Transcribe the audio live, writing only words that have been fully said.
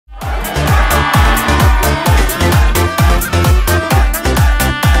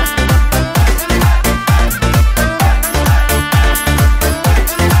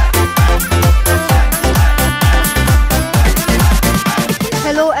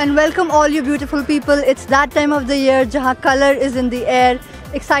and welcome all you beautiful people. It's that time of the year jahan color is in the air,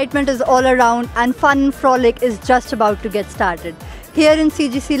 excitement is all around and fun and frolic is just about to get started. Here in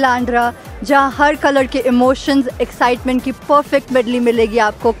CGC Landra, jahan har color ke emotions, excitement ki perfect medley milegi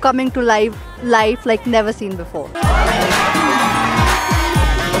aapko, coming to life like never seen before.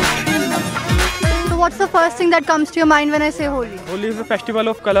 So what's the first thing that comes to your mind when I say Holi? Holi is a festival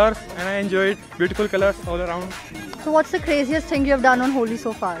of colors and I enjoy it. Beautiful colors all around. So what's the craziest thing you have done on Holi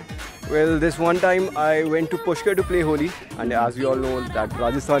so far? Well, this one time I went to Pushkar to play Holi, and as we all know that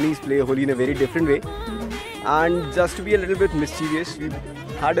Rajasthanis play Holi in a very different way. And just to be a little bit mischievous, we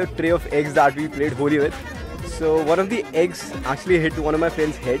had a tray of eggs that we played Holi with. So one of the eggs actually hit one of my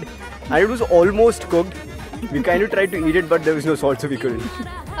friend's head and it was almost cooked. We kind of tried to eat it, but there was no salt, so we couldn't.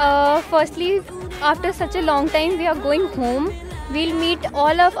 Firstly, after such a long time we are going home. We'll meet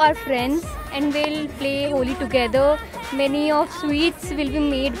all of our friends and we'll play Holi together. Many of sweets will be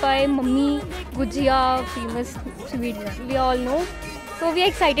made by mummy, gujiyas, famous sweets we all know. So we are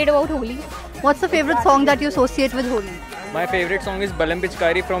excited about Holi. What's the favorite song that you associate with Holi? My favorite song is Balam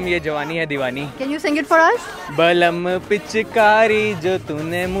Pichkari from Ye Jawani Hai Diwani. Can you sing it for us? Balam Pichkari jo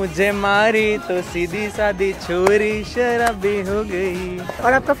तूने मुझे मारी तो सीधी सादी छोरी शराबी हो गई.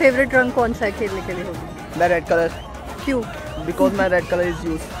 और आपका favorite रंग कौन सा है खेलने के लिए होली? The red color. क्यों? Because my red color is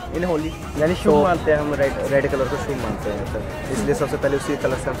used in Holi. यानी शुभ मानते हैं हम रेड कलर को शुभ मानते हैं सर. इसलिए सबसे पहले उसी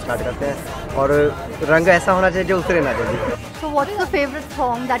कलर से हम स्टार्ट करते हैं और रंग ऐसा होना चाहिए जो उतरे ना जल्दी. So what's the favorite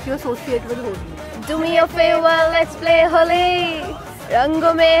song that you associate with Holi? Do me a favor, let's play Holi.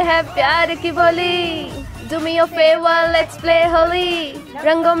 रंगों में है प्यार की बोली. Do me a favor, let's play Holi.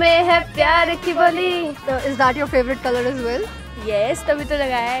 रंगों में है प्यार की बोली. So is that your favorite color as well? Yes, तभी तो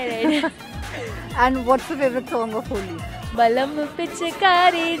लगाया है red. And what's the favorite song of Holi? बलम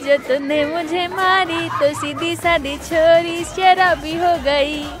पिचकारी जो तूने मुझे मारी तो सीधी सादी छोरी शराबी हो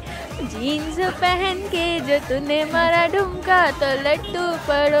गई. जीन्स पहन के जो तूने मारा ढुमका तो लट्टू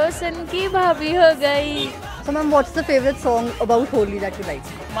पड़ोसन की भाभी हो गई. So ma'am, what's the favorite song about Holi that you like?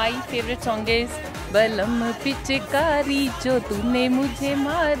 My favorite song is बलम पिचकारी जो तूने मुझे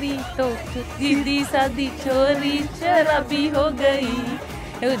मारी तो सीधी सादी छोरी शराबी हो गई.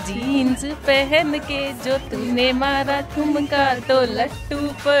 जीन्स पहन के जो तूने मारा ठुमका तो लट्टू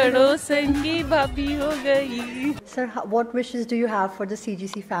पड़ोसन की भाभी हो गई. Sir, what wishes do you have for the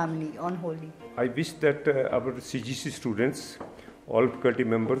CGC family on Holi? I wish that our CGC students, all faculty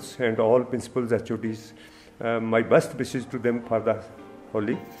members and all principals, HODs, my best wishes to them for the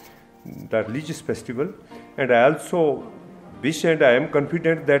Holi, the religious festival, and I also wish and I am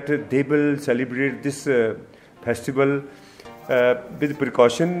confident that they will celebrate this festival with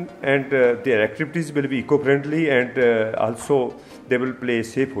precaution and their activities will be eco-friendly and also they will play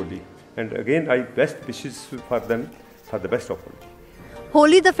safe Holi. And again, I best wishes for them for the best of Holi.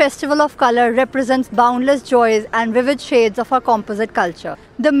 Holi, the festival of color, represents boundless joys and vivid shades of our composite culture.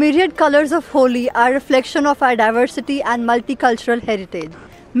 The myriad colors of Holi are a reflection of our diversity and multicultural heritage.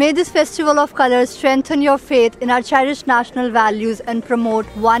 May this festival of colors strengthen your faith in our cherished national values and promote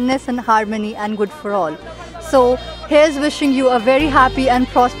oneness and harmony and good for all. So, here's wishing you a very happy and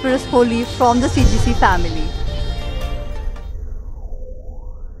prosperous Holi from the CGC family.